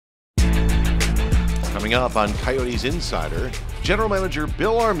Coming up on Coyotes Insider, General Manager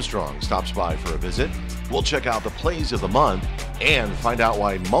Bill Armstrong stops by for a visit. We'll check out the plays of the month and find out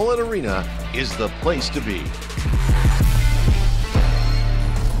why Mullet Arena is the place to be.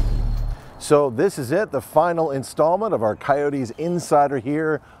 So this is it, the final installment of our Coyotes Insider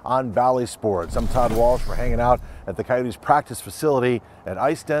here on Valley Sports. I'm Todd Walsh. We're hanging out at the Coyotes practice facility at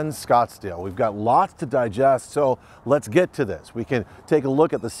Ice Den, Scottsdale. We've got lots to digest, so let's get to this. We can take a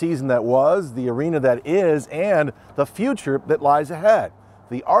look at the season that was, the arena that is, and the future that lies ahead.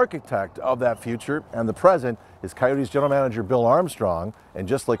 The architect of that future and the present is Coyotes General Manager Bill Armstrong, and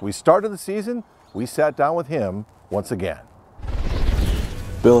just like we started the season, we sat down with him once again.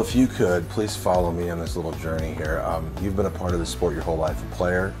 Bill, if you could, please follow me on this little journey here. You've been a part of the sport your whole life, a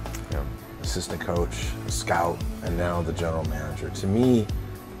player, assistant coach, a scout, and now the general manager. To me,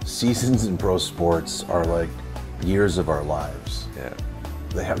 seasons in pro sports are like years of our lives. Yeah.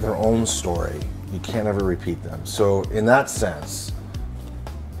 They have their own story. You can't ever repeat them. So in that sense,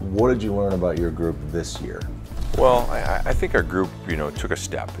 what did you learn about your group this year? Well, I think our group, took a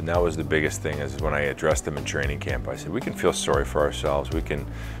step, and that was the biggest thing. Is when I addressed them in training camp, I said we can feel sorry for ourselves. We can,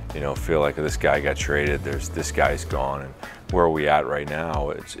 feel like this guy got traded. This guy's gone, and where are we at right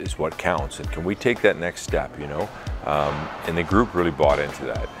now is what counts. And can we take that next step? And the group really bought into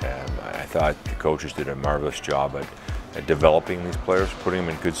that. And I thought the coaches did a marvelous job at developing these players, putting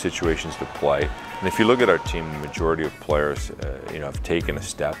them in good situations to play. And if you look at our team, the majority of players, have taken a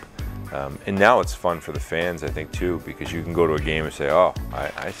step. And now it's fun for the fans, I think, too, because you can go to a game and say, oh,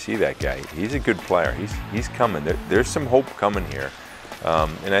 I see that guy. He's a good player. He's coming. There's some hope coming here.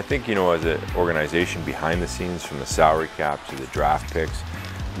 And I think, as an organization behind the scenes, from the salary cap to the draft picks,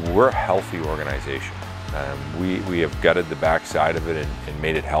 we're a healthy organization. We have gutted the backside of it and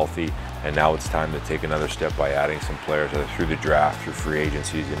made it healthy. And now it's time to take another step by adding some players, either through the draft, through free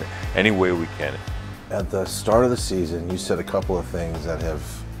agencies, in any way we can. At the start of the season, you said a couple of things that have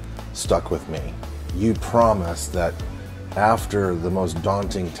stuck with me. You promised that after the most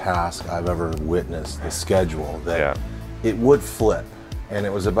daunting task I've ever witnessed, the schedule, that it would flip, and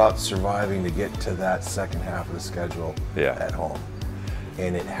it was about surviving to get to that second half of the schedule at home.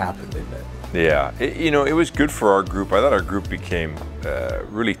 And it happened, didn't it? Yeah, it was good for our group. I thought our group became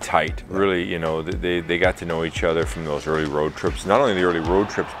really tight. Really, they got to know each other from those early road trips. Not only the early road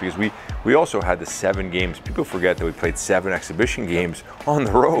trips, because we also had the 7 games. People forget that we played 7 exhibition games on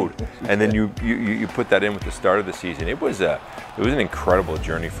the road, and then you put that in with the start of the season. It was an incredible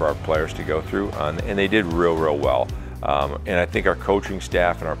journey for our players to go through, and they did real well. And I think our coaching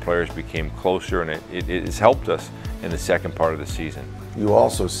staff and our players became closer, and it has helped us in the second part of the season. You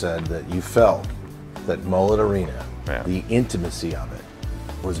also said that you felt that Mullet Arena, the intimacy of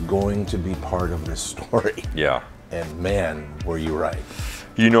it, was going to be part of this story. Yeah. And man, were you right.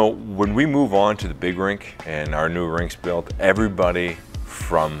 When we move on to the big rink and our new rink's built, everybody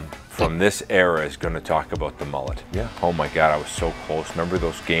from this era is going to talk about the Mullet. Yeah. Oh my God, I was so close. Remember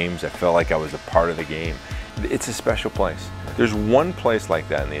those games? I felt like I was a part of the game. It's a special place. There's one place like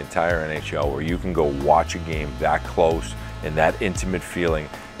that in the entire NHL where you can go watch a game that close and that intimate feeling.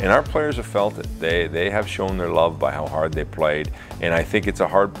 And our players have felt it. They have shown their love by how hard they played. And I think it's a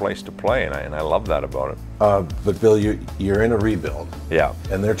hard place to play, and I love that about it. But Bill, you're in a rebuild. Yeah.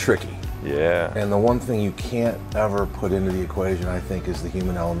 And they're tricky. Yeah. And the one thing you can't ever put into the equation, I think, is the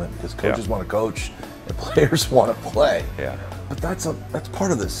human element, because coaches want to coach and players want to play. Yeah. But that's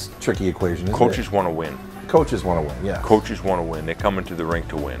part of this tricky equation, isn't it? Coaches want to win. Coaches want to win, yeah. Coaches want to win. They come into the rink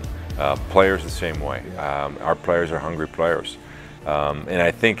to win. Players the same way. Our players are hungry players. And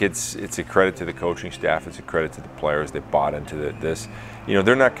I think it's a credit to the coaching staff. It's a credit to the players. They bought into this.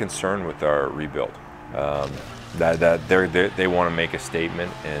 They're not concerned with our rebuild. They want to make a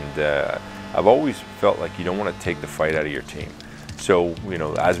statement. And I've always felt like you don't want to take the fight out of your team. So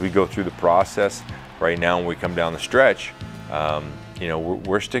as we go through the process right now, when we come down the stretch,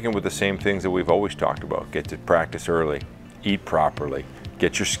 we're sticking with the same things that we've always talked about. Get to practice early, eat properly,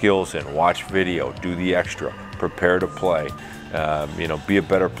 get your skills in, watch video, do the extra, prepare to play. Be a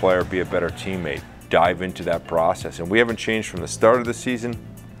better player, be a better teammate, dive into that process. And we haven't changed from the start of the season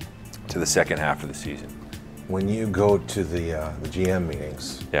to the second half of the season. When you go to the GM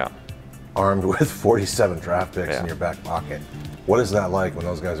meetings, armed with 47 draft picks in your back pocket. What is that like when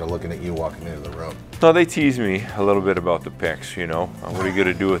those guys are looking at you walking into the room? No, they tease me a little bit about the picks, you know. What are you going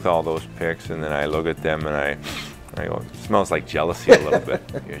to do with all those picks? And then I look at them and I go, it smells like jealousy a little bit.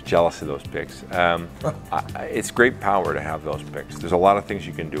 You're jealous of those picks. It's great power to have those picks. There's a lot of things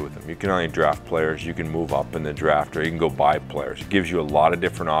you can do with them. You can only draft players, you can move up in the draft, or you can go buy players. It gives you a lot of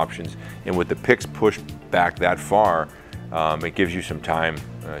different options. And with the picks pushed back that far, it gives you some time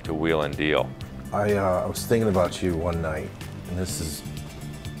to wheel and deal. I was thinking about you one night, and this is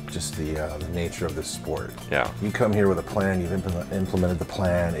just the nature of this sport. Yeah. You come here with a plan, you've implemented the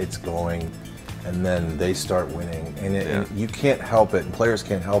plan, it's going, and then they start winning, and you can't help it, and players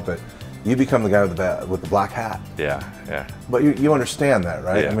can't help it. You become the guy with the black hat. Yeah, yeah. But you understand that,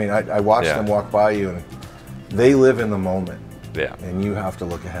 right? Yeah. I mean, I watched them walk by you, and they live in the moment. Yeah. And you have to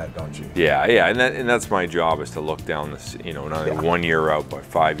look ahead, don't you? Yeah, yeah, and that's my job, is to look down this, you know, not only 1 year out, but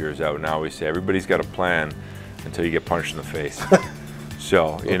 5 years out. Now we say everybody's got a plan until you get punched in the face.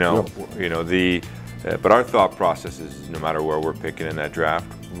 So, but our thought process is, no matter where we're picking in that draft,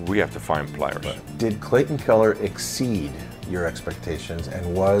 we have to find players. Did Clayton Keller exceed your expectations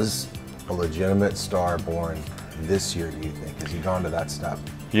and was a legitimate star born this year, do you think? Has he gone to that step?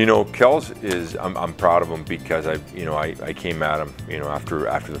 You know, Kels is, I'm proud of him, because I came at him, you know,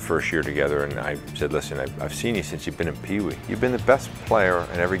 after the first year together, and I said, listen, I've seen you since you've been in Pee Wee. You've been the best player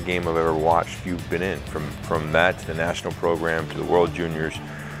in every game I've ever watched you've been in, from that to the national program to the World Juniors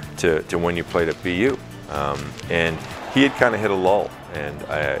to when you played at BU. And he had kind of hit a lull, and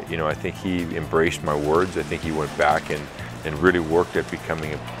I think he embraced my words. I think he went back and really worked at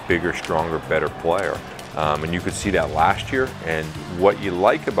becoming a bigger, stronger, better player. And you could see that last year. And what you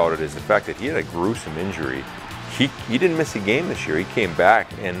like about it is the fact that he had a gruesome injury. He didn't miss a game this year. He came back,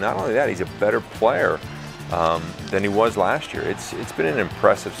 and not only that, he's a better player than he was last year. It's been an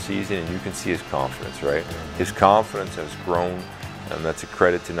impressive season, and you can see his confidence, right? His confidence has grown, and that's a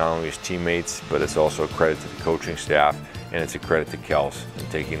credit to not only his teammates, but it's also a credit to the coaching staff, and it's a credit to Kels in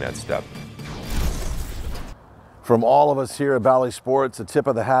taking that step. From all of us here at Valley Sports, a tip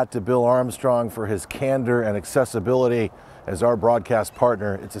of the hat to Bill Armstrong for his candor and accessibility as our broadcast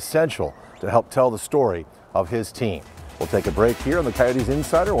partner. It's essential to help tell the story of his team. We'll take a break here on the Coyotes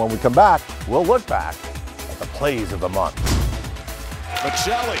Insider. When we come back, we'll look back at the plays of the month.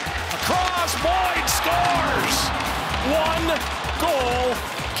 Michelli, across, Boyd scores! 1-goal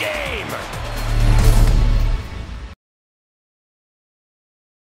game.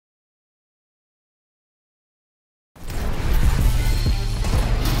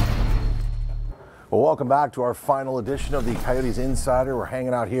 Well, welcome back to our final edition of the Coyotes Insider. We're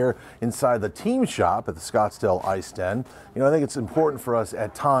hanging out here inside the team shop at the Scottsdale Ice Den. You know, I think it's important for us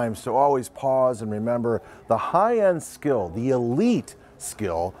at times to always pause and remember the high-end skill, the elite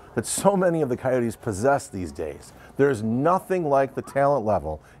skill that so many of the Coyotes possess these days. There's nothing like the talent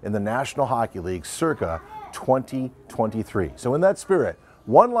level in the National Hockey League circa 2023. So in that spirit,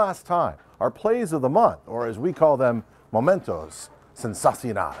 one last time, our plays of the month, or as we call them, momentos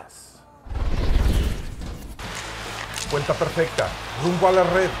sensacionales. Cuenta perfecta, rumbo a la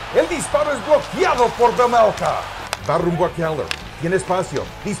red. El disparo es bloqueado por Bemelka. Va rumbo a Keller. Tiene espacio.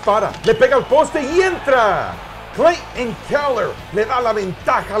 Dispara. Le pega al poste y entra. Clayton Keller le da la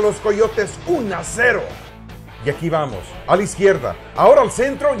ventaja a los Coyotes 1-0. Y aquí vamos. A la izquierda. Ahora al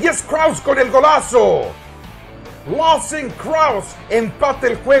centro. Y es Kraus con el golazo. Lawson Kraus empata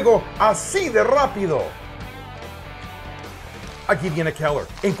el juego así de rápido. Aquí viene Keller.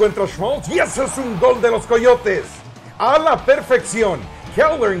 Encuentra a Schmaltz. Y ese es un gol de los Coyotes. A la perfección,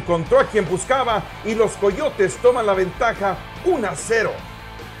 Keller encontró a quien buscaba y los Coyotes toman la ventaja 1-0.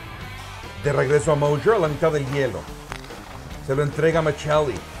 De regreso a Mosier a la mitad del hielo. Se lo entrega a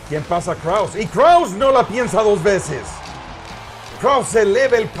Michelli, quien pasa a Kraus. Y Kraus no la piensa dos veces. Kraus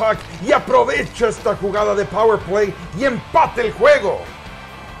eleva el puck y aprovecha esta jugada de power play y empata el juego.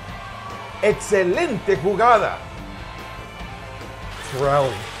 Excelente jugada.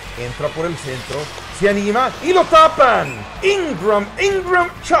 Rally entra por el centro. Se anima y lo tapan. Ingram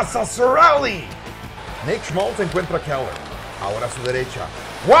chaza Sorelli. Nick Schmaltz encuentra a Keller. Ahora a su derecha.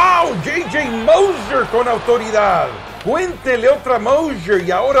 ¡Wow! J.J. Mosier con autoridad. Cuéntele otra Mosier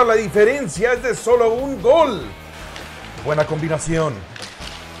y ahora la diferencia es de solo un gol. Buena combinación.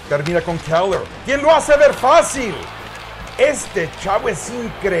 Termina con Keller, quien lo hace ver fácil. Este chavo es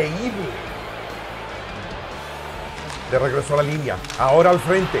increíble. De regreso a la línea, ahora al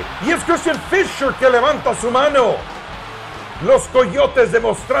frente. Y es Christian Fischer que levanta su mano. Los Coyotes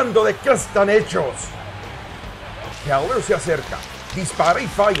demostrando de qué están hechos. Keller se acerca, dispara y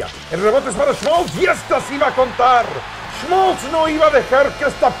falla. El rebote es para Schmaltz y esta sí va a contar. Schmaltz no iba a dejar que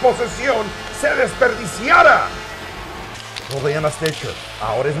esta posesión se desperdiciara. Rodean a Stecher.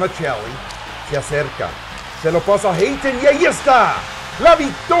 Ahora es Michelli. Se acerca. Se lo pasa a Hayton y ahí está. La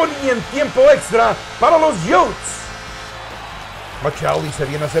victoria en tiempo extra para los Yotes. Michelli se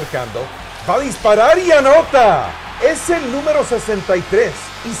viene acercando, va a disparar y anota. Es el número 63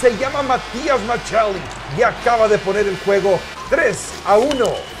 y se llama Matías Michelli y acaba de poner el juego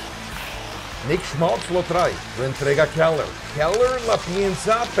 3-1. Nick Schmaltz lo trae, lo entrega a Keller. Keller la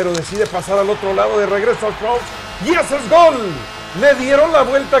piensa, pero decide pasar al otro lado de regreso a Schmaltz. ¡Y ese es gol! Le dieron la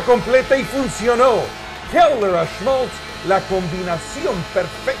vuelta completa y funcionó. Keller a Schmaltz, la combinación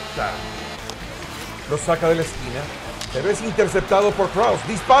perfecta. Lo saca de la esquina, pero es interceptado por Kraus.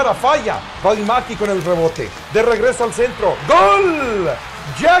 Dispara, falla. Valimaki con el rebote. De regreso al centro. ¡Gol!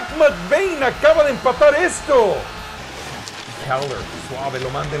 Jack McBain acaba de empatar esto. Keller, suave, lo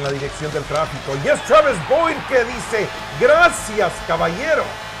manda en la dirección del tráfico. Y es Travis Boyd que dice, gracias, caballero.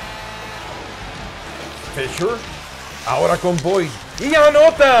 Fisher, ahora con Boyd. ¡Y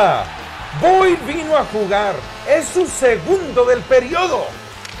anota! Boyd vino a jugar. Es su segundo del periodo.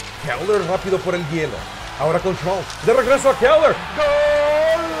 Keller rápido por el hielo. Ahora con Schmaltz. De regreso a Keller.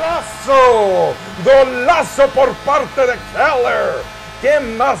 ¡Golazo! ¡Golazo por parte de Keller! ¿Qué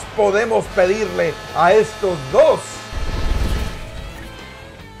más podemos pedirle a estos dos?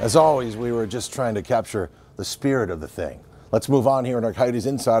 As always, we were just trying to capture the spirit of the thing. Let's move on here in our Coyotes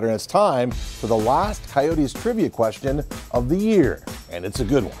Insider, and it's time for the last Coyotes trivia question of the year, and it's a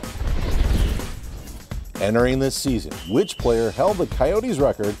good one. Entering this season, which player held the Coyotes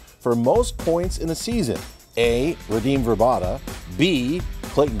record for most points in a season? A. Radim Vrbata, B.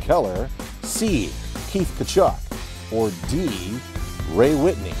 Clayton Keller, C. Keith Tkachuk, or D. Ray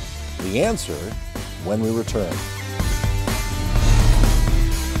Whitney? The answer when we return.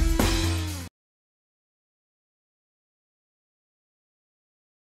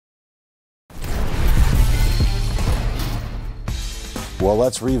 Well,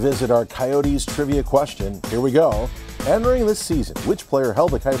 let's revisit our Coyotes trivia question. Here we go. Entering this season, which player held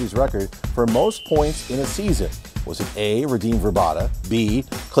the Coyotes record for most points in a season? Was it A. Radim Vrbata, B.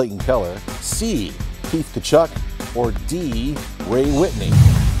 Clayton Keller, C. Keith Tkachuk, or D. Ray Whitney?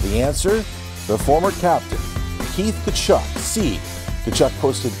 The answer, the former captain, Keith Tkachuk, C. Tkachuk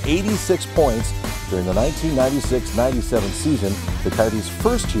posted 86 points during the 1996-97 season, the Coyotes'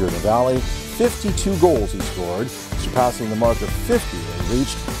 first year in the Valley. 52 goals he scored, surpassing the mark of 50 that he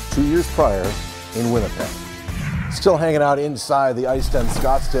reached 2 years prior in Winnipeg. Still hanging out inside the Ice Den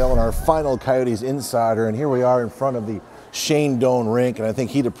Scottsdale in our final Coyotes Insider, and here we are in front of the Shane Doan rink, and I think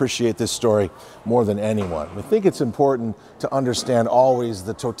he'd appreciate this story more than anyone. I think it's important to understand always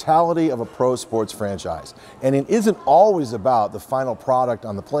the totality of a pro sports franchise, and it isn't always about the final product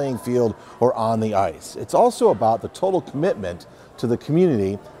on the playing field or on the ice. It's also about the total commitment to the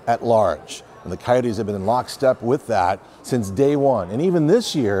community at large. And the Coyotes have been in lockstep with that since day one. And even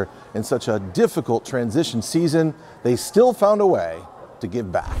this year, in such a difficult transition season, they still found a way to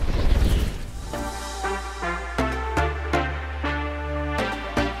give back.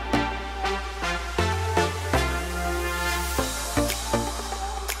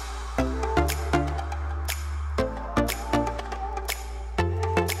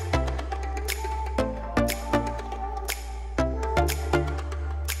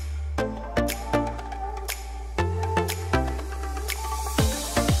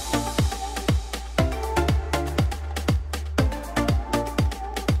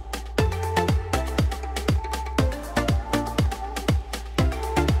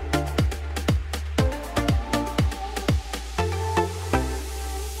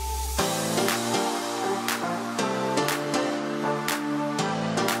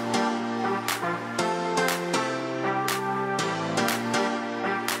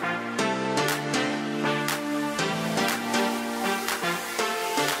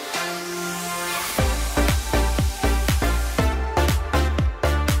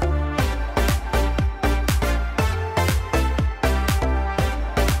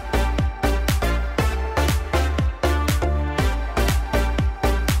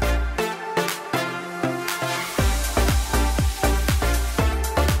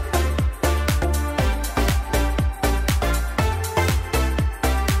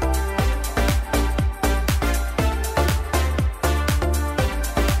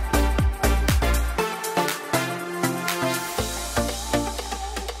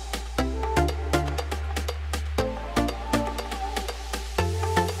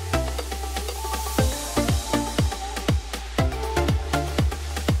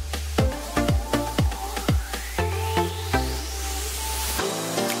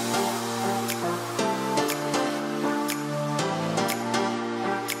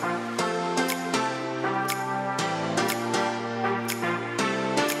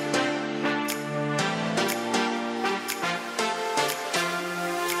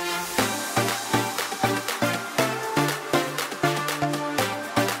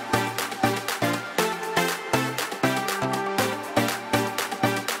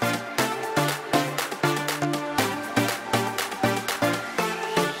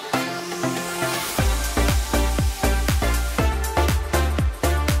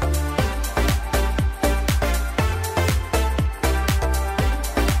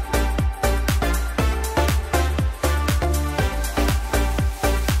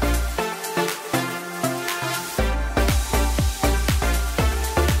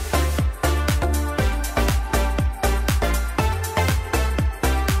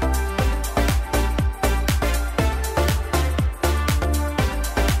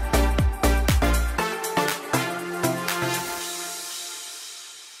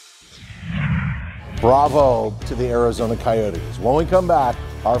 Bravo to the Arizona Coyotes. When we come back,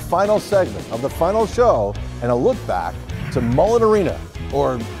 our final segment of the final show and a look back to Mullet Arena,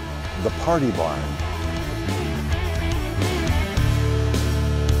 or the Party Barn.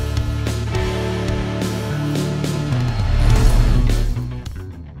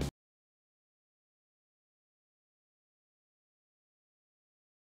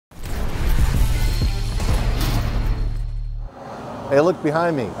 Hey, look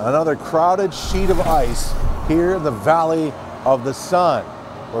behind me, another crowded sheet of ice here in the Valley of the Sun.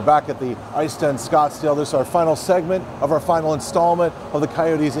 We're back at the Ice Den Scottsdale. This is our final segment of our final installment of the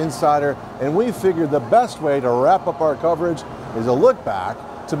Coyotes Insider, and we figured the best way to wrap up our coverage is a look back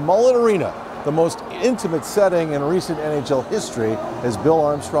to Mullet Arena, the most intimate setting in recent NHL history, as Bill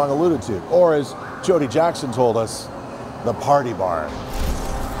Armstrong alluded to, or as Jody Jackson told us, the Party Barn.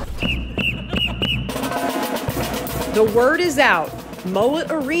 The word is out. Mullet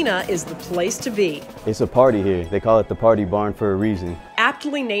Arena is the place to be. It's a party here. They call it the Party Barn for a reason.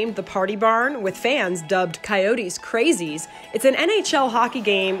 Aptly named the Party Barn, with fans dubbed Coyotes Crazies, it's an NHL hockey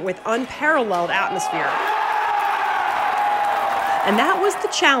game with unparalleled atmosphere. And that was the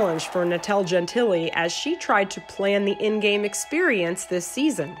challenge for Natelle Gentili as she tried to plan the in-game experience this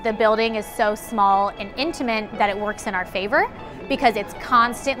season. The building is so small and intimate that it works in our favor because it's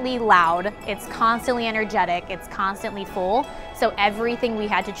constantly loud, it's constantly energetic, it's constantly full. So everything we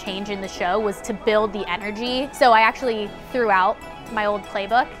had to change in the show was to build the energy. So I actually threw out my old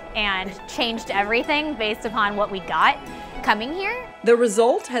playbook and changed everything based upon what we got coming here. The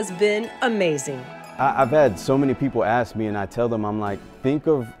result has been amazing. I've had so many people ask me, and I tell them, I'm like, think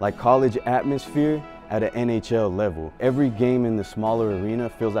of like college atmosphere at an NHL level. Every game in the smaller arena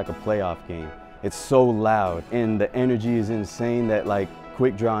feels like a playoff game. It's so loud, and the energy is insane that like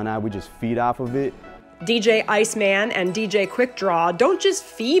Quick Draw and I, we just feed off of it. DJ Iceman and DJ Quick Draw don't just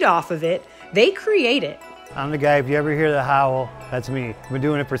feed off of it, they create it. I'm the guy, if you ever hear the howl, that's me. I've been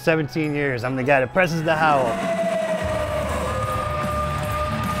doing it for 17 years. I'm the guy that presses the howl.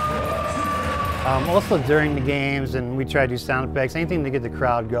 Also during the games, and we try to do sound effects, anything to get the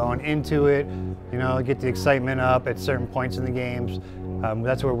crowd going into it, you know, get the excitement up at certain points in the games.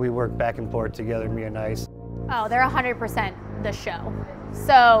 That's where we work back and forth together, me and Ice. Oh, they're 100% the show.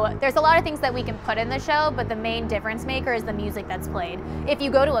 So there's a lot of things that we can put in the show, but the main difference maker is the music that's played. If you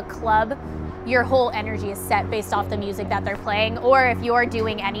go to a club, your whole energy is set based off the music that they're playing, or if you're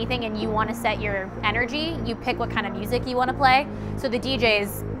doing anything and you want to set your energy, you pick what kind of music you want to play. So the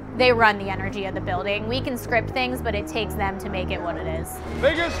DJs, they run the energy of the building. We can script things, but it takes them to make it what it is.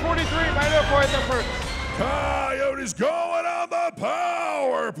 Vegas 43, minor point number. Coyotes going on the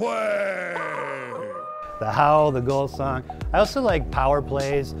power play. The howl, the goal song. I also like power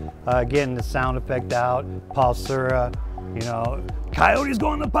plays, getting the sound effect out, Paul Sura, you know, Coyotes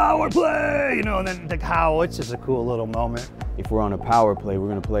going the power play, you know, and then the howl, it's just a cool little moment. If we're on a power play, we're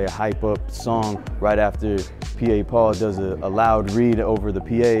gonna play a hype up song right after PA Paul does a loud read over the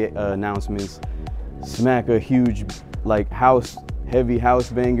PA announcements, smack a huge like heavy house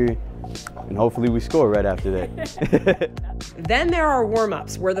banger, and hopefully we score right after that. Then there are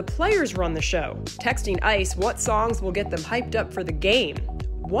warm-ups where the players run the show, texting Ice what songs will get them hyped up for the game.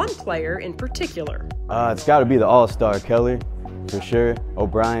 One player in particular. It's gotta be the all-star Keller, for sure.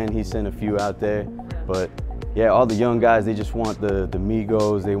 O'Brien, he sent a few out there, but yeah, all the young guys, they just want the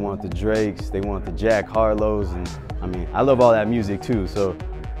Migos, they want the Drakes, they want the Jack Harlows, and I mean, I love all that music too, so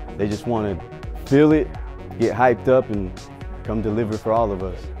they just want to feel it, get hyped up, and come deliver for all of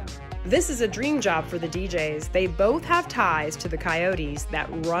us. This is a dream job for the DJs. They both have ties to the Coyotes that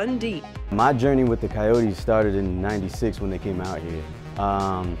run deep. My journey with the Coyotes started in '96 when they came out here.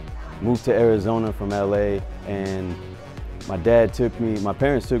 Moved to Arizona from LA, and my parents took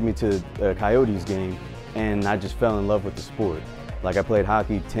me to a Coyotes game, and I just fell in love with the sport. Like, I played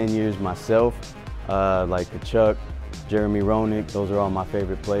hockey 10 years myself, like Kachuk, Jeremy Roenick, those are all my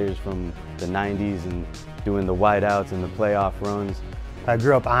favorite players from the 90s and doing the whiteouts and the playoff runs. I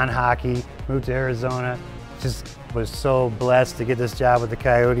grew up on hockey, moved to Arizona, just was so blessed to get this job with the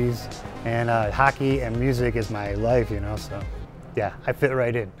Coyotes, and hockey and music is my life, you know, so yeah, I fit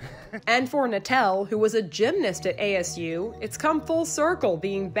right in. And for Natelle, who was a gymnast at ASU, it's come full circle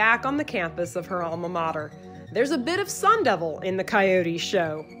being back on the campus of her alma mater. There's a bit of Sun Devil in the Coyotes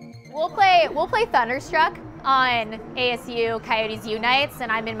show. We'll play Thunderstruck on ASU Coyotes U nights,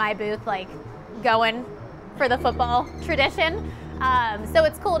 and I'm in my booth like going for the football tradition. So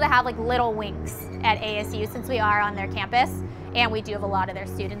it's cool to have like little winks at ASU since we are on their campus, and we do have a lot of their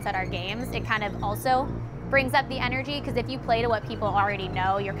students at our games. It kind of also brings up the energy, because if you play to what people already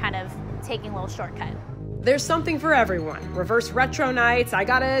know, you're kind of taking a little shortcut. There's something for everyone. Reverse retro nights, I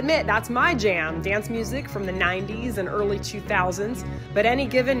gotta admit, that's my jam. Dance music from the 90s and early 2000s. But any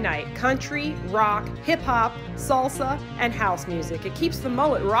given night, country, rock, hip-hop, salsa, and house music. It keeps the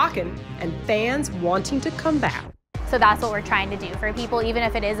mullet rocking and fans wanting to come back. So that's what we're trying to do for people. Even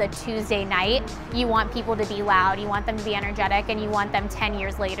if it is a Tuesday night, you want people to be loud, you want them to be energetic, and you want them 10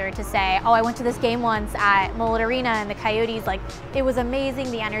 years later to say, oh, I went to this game once at Mullet Arena and the Coyotes, like, it was amazing,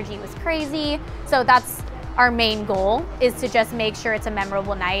 the energy was crazy. So that's our main goal, is to just make sure it's a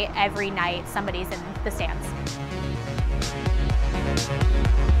memorable night. Every night somebody's in the stands.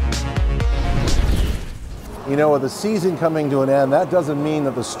 You know, with the season coming to an end, that doesn't mean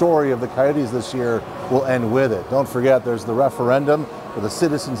that the story of the Coyotes this year will end with it. Don't forget, there's the referendum for the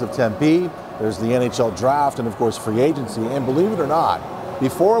citizens of Tempe, there's the NHL draft, and of course free agency. And believe it or not,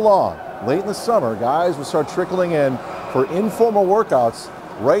 before long, late in the summer, guys will start trickling in for informal workouts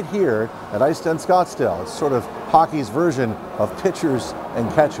right here at Ice Den Scottsdale. It's sort of hockey's version of pitchers and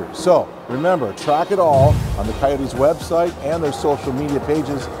catchers. So remember, track it all on the Coyotes website and their social media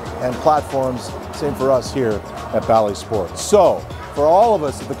pages and platforms. Same for us here at Bally Sports. So for all of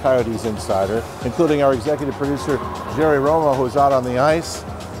us at the Coyotes Insider, including our executive producer Jerry Romo, who's out on the ice,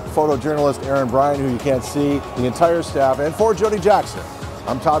 photojournalist Aaron Bryan, who you can't see, the entire staff, and for Jody Jackson,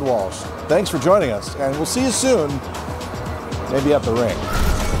 I'm Todd Walsh. Thanks for joining us, and we'll see you soon, maybe at the rink.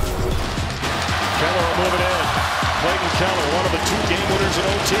 Keller will move it in. Clayton Keller, one of the 2 game winners in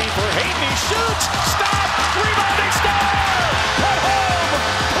OT for Hayden. He shoots! Stop! Rebounding stop!